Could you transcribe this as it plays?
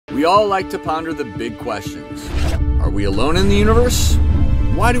We all like to ponder the big questions. Are we alone in the universe?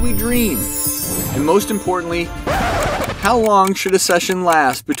 Why do we dream? And most importantly, how long should a session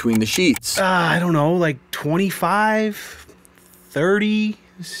last between the sheets? I don't know, like 25, 30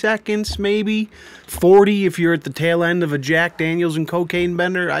 seconds maybe, 40 if you're at the tail end of a Jack Daniels and cocaine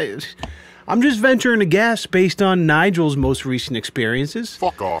bender. I'm just venturing to guess based on Nigel's most recent experiences.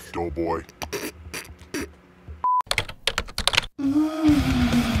 Fuck off, doughboy.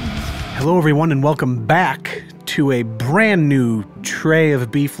 Hello everyone and welcome back to a brand new tray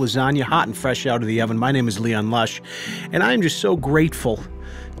of beef lasagna, hot and fresh out of the oven. My name is Leon Lush, and I am just so grateful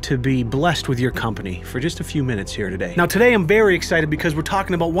to be blessed with your company for just a few minutes here today. Now today I'm very excited because we're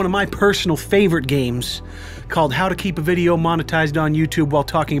talking about one of my personal favorite games called How to Keep a Video Monetized on YouTube while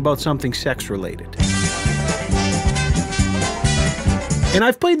talking about something sex related. And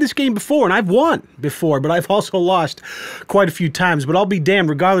I've played this game before, and I've won before, but I've also lost quite a few times. But I'll be damned,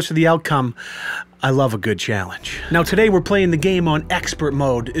 regardless of the outcome, I love a good challenge. Now today we're playing the game on expert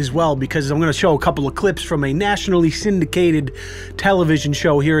mode as well, because I'm going to show a couple of clips from a nationally syndicated television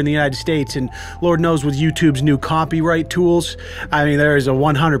show here in the United States. And Lord knows with YouTube's new copyright tools, I mean, there is a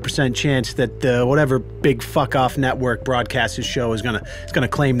 100% chance that whatever big fuck-off network broadcasts this show is gonna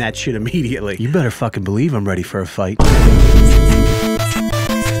claim that shit immediately. You better fucking believe I'm ready for a fight.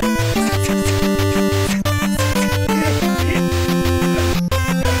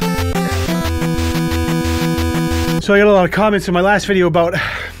 So I got a lot of comments in my last video about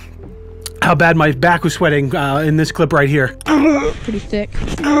how bad my back was sweating in this clip right here. Pretty thick.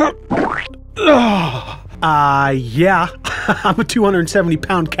 Yeah. I'm a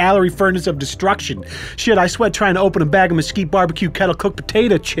 270-pound calorie furnace of destruction. Shit, I sweat trying to open a bag of Mesquite barbecue kettle cooked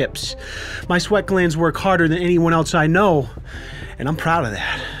potato chips. My sweat glands work harder than anyone else I know, and I'm proud of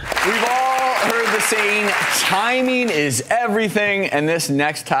that. We've all heard the saying, timing is everything, and this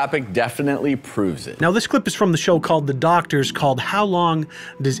next topic definitely proves it. Now, this clip is from the show called The Doctors, called How Long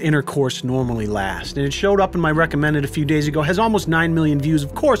Does Intercourse Normally Last? And it showed up in my recommended a few days ago. It has almost 9 million views,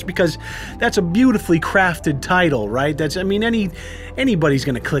 of course, because that's a beautifully crafted title, right? I mean, anybody's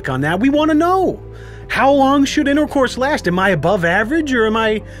gonna click on that. We wanna know, how long should intercourse last? Am I above average, or am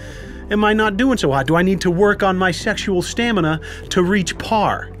I not doing so hot? Do I need to work on my sexual stamina to reach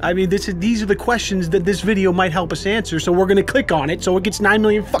par? I mean, these are the questions that this video might help us answer, so we're gonna click on it so it gets 9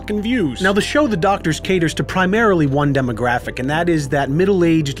 million fucking views. Now, the show The Doctors caters to primarily one demographic, and that is that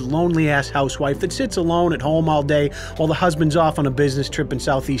middle-aged, lonely-ass housewife that sits alone at home all day while the husband's off on a business trip in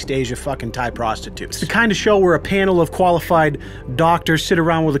Southeast Asia fucking Thai prostitutes. It's the kind of show where a panel of qualified doctors sit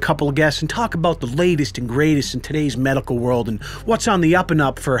around with a couple of guests and talk about the latest and greatest in today's medical world and what's on the up and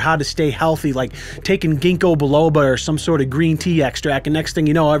up for how to stay healthy, like taking ginkgo biloba or some sort of green tea extract, and next thing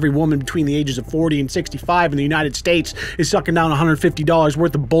you know, every woman between the ages of 40 and 65 in the United States is sucking down $150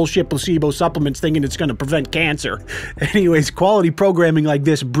 worth of bullshit placebo supplements thinking it's going to prevent cancer. Anyways, quality programming like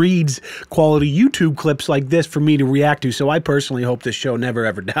this breeds quality YouTube clips like this for me to react to, so I personally hope this show never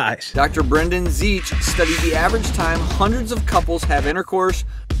ever dies. Dr. Brendan Zeech studied the average time hundreds of couples have intercourse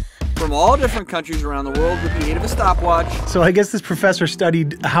from all different countries around the world with the aid of a stopwatch. So I guess this professor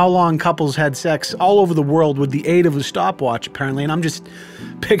studied how long couples had sex all over the world with the aid of a stopwatch, apparently, and I'm just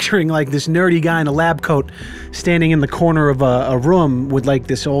picturing like this nerdy guy in a lab coat standing in the corner of a room with like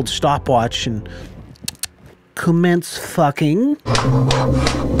this old stopwatch and commence fucking.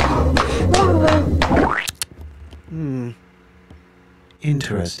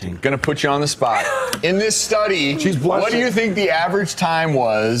 Interesting. Gonna put you on the spot. In this study, what do you think the average time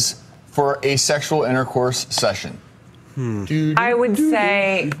was for a sexual intercourse session? I would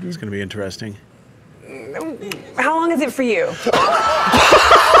say... This is gonna be interesting. How long is it for you?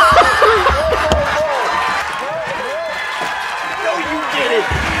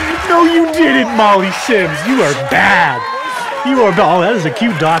 No, you didn't, Molly Sims. You are bad. You are bad. Oh, that is a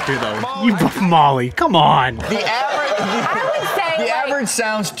cute doctor, though. You, Molly, come on. The average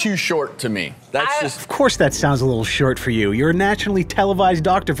sounds too short to me. Of course that sounds a little short for you. You're a nationally televised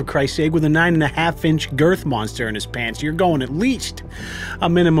doctor, for Christ's sake, with a 9.5-inch girth monster in his pants. You're going at least a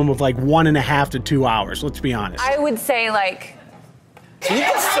minimum of like 1.5 to 2 hours, let's be honest. I would say like... You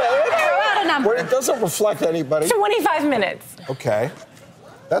can say it. Throw out a number. Well, it doesn't reflect anybody. 25 minutes. Okay.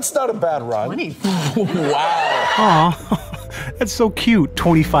 That's not a bad run. 20. Wow. Aw, that's so cute.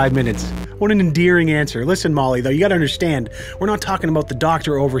 25 minutes. What an endearing answer. Listen, Molly, though, you gotta understand, we're not talking about the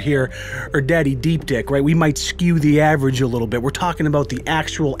doctor over here or Daddy Deep Dick, right? We might skew the average a little bit. We're talking about the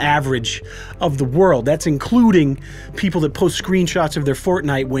actual average of the world. That's including people that post screenshots of their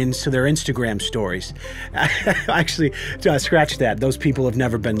Fortnite wins to their Instagram stories. Actually, scratch that. Those people have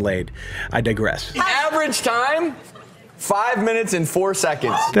never been laid. I digress. The average time 5 minutes and 4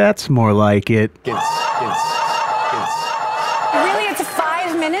 seconds. That's more like it. Really, it's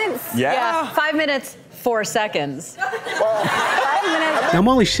 5 minutes? Yeah. 5 minutes, 4 seconds. 5 minutes. Now,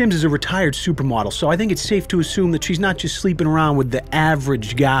 Molly Sims is a retired supermodel, so I think it's safe to assume that she's not just sleeping around with the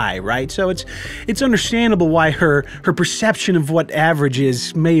average guy, right? So it's understandable why her perception of what average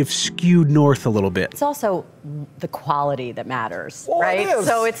is may have skewed north a little bit. It's also the quality that matters, Well, right? it is.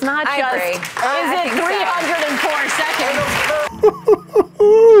 So it's not I just, agree. I is think it 304 seconds?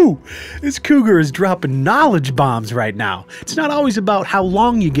 Ooh, this cougar is dropping knowledge bombs right now. It's not always about how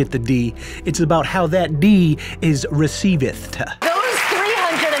long you get the D, it's about how that D is receiveth. Those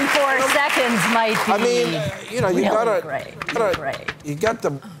 304 seconds might be I mean, you know, you really gotta, great. you got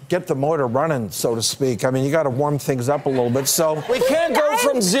to get the motor running, so to speak. I mean, you got to warm things up a little bit. So we can't go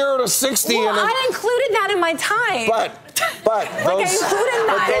from 0 to 60. Well, and I included that in my time. but like I included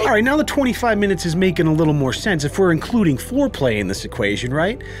that. All right, now the 25 minutes is making a little more sense if we're including foreplay in this equation,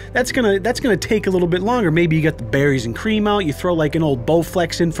 right? That's gonna take a little bit longer. Maybe you got the berries and cream out, you throw like an old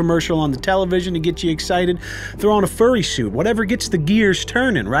Bowflex infomercial on the television to get you excited, throw on a furry suit, whatever gets the gears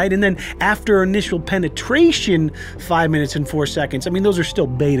turning, right? And then after initial penetration, 5 minutes and 4 seconds. I mean, those are still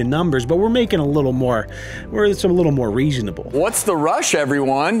beta numbers, but we're making a little more, it's a little more reasonable. What's the rush,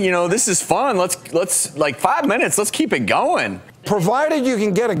 everyone? You know, this is fun. Let's like 5 minutes. Let's keep it going. provided you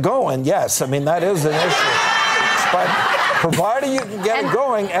can get it going, yes. I mean, that is an issue. But provided you can get it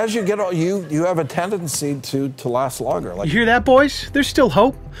going, as you get on, you have a tendency to last longer. Like, You hear that, boys? There's still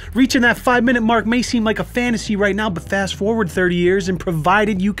hope. Reaching that 5 minute mark may seem like a fantasy right now, but fast forward 30 years, and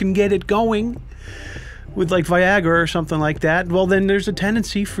provided you can get it going with like Viagra or something like that, well, then there's a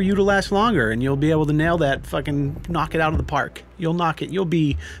tendency for you to last longer, and you'll be able to nail that, fucking knock it out of the park. You'll knock it. You'll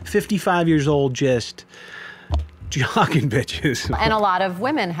be 55 years old just jogging bitches. And a lot of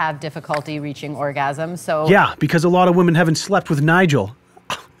women have difficulty reaching orgasm, so... Yeah, because a lot of women haven't slept with Nigel.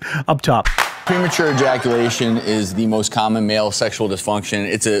 Up top. Premature ejaculation is the most common male sexual dysfunction.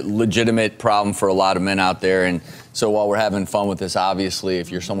 It's a legitimate problem for a lot of men out there. And so while we're having fun with this, obviously, if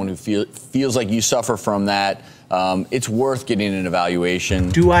you're someone who feels like you suffer from that, it's worth getting an evaluation.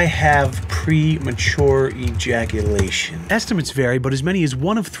 Do I have premature ejaculation? Estimates vary, but as many as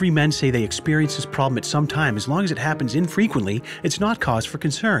 1 of 3 men say they experience this problem at some time. As long as it happens infrequently, it's not cause for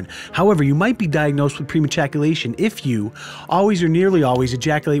concern. However, you might be diagnosed with premature ejaculation if you always or nearly always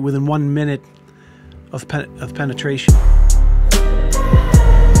ejaculate within 1 minute of penetration.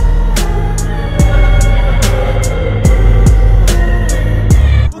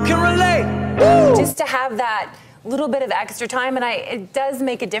 Just to have that little bit of extra time, and it does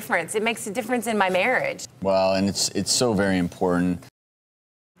make a difference. It makes a difference in my marriage. Well, and it's so very important.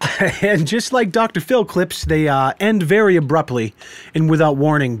 And just like Dr. Phil clips, they end very abruptly and without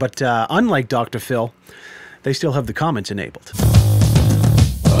warning, but unlike Dr. Phil, they still have the comments enabled.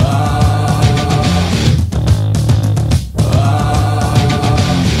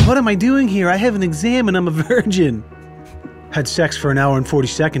 What am I doing here? I have an exam and I'm a virgin. Had sex for 1 hour and 40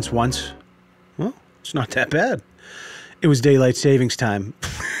 seconds once. Well, it's not that bad. It was daylight savings time.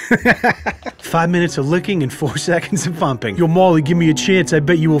 5 minutes of licking and 4 seconds of pumping. Yo, Molly, give me a chance. I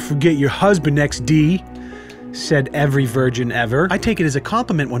bet you will forget your husband next D, said every virgin ever. I take it as a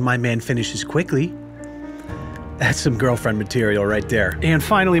compliment when my man finishes quickly. That's some girlfriend material right there. And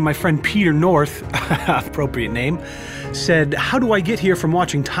finally, my friend Peter North, appropriate name, said, how do I get here from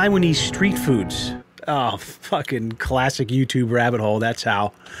watching Taiwanese street foods? Oh, fucking classic YouTube rabbit hole. That's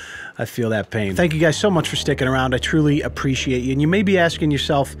how I feel that pain. Thank you guys so much for sticking around. I truly appreciate you. And you may be asking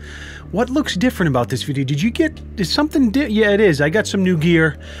yourself, what looks different about this video? Is something yeah, it is. I got some new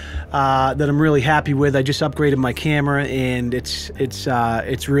gear that I'm really happy with. I just upgraded my camera, and it's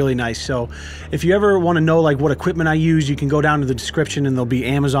really nice. So if you ever want to know like what equipment I use, you can go down to the description and there'll be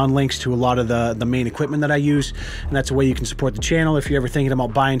Amazon links to a lot of the main equipment that I use, and that's a way you can support the channel. If you're ever thinking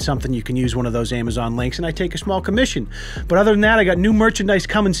about buying something, you can use one of those Amazon links, and I take a small commission. But other than that, I got new merchandise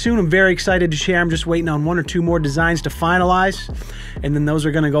coming soon. I'm very excited to share. I'm just waiting on 1 or 2 more designs to finalize, and then those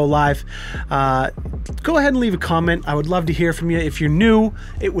are going to go live. Go ahead and leave a comment. I would love to hear from you. If you're new,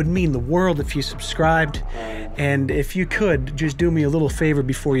 it would mean the world if you subscribed, and if you could just do me a little favor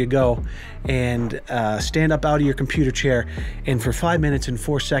before you go and stand up out of your computer chair, and for 5 minutes and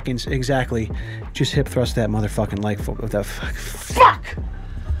 4 seconds exactly, just hip thrust that motherfucking like with that fuck.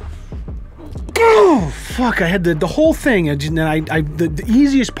 Oh fuck! I had the whole thing, and the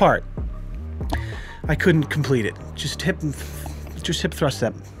easiest part, I couldn't complete it. Just hip thrust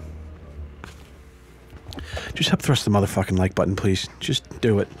that. Just hip thrust the motherfucking like button, please. Just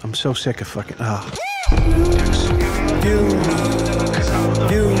do it. I'm so sick of fucking. Oh.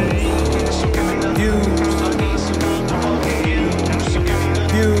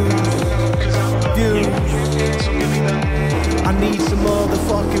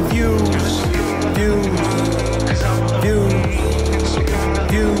 review.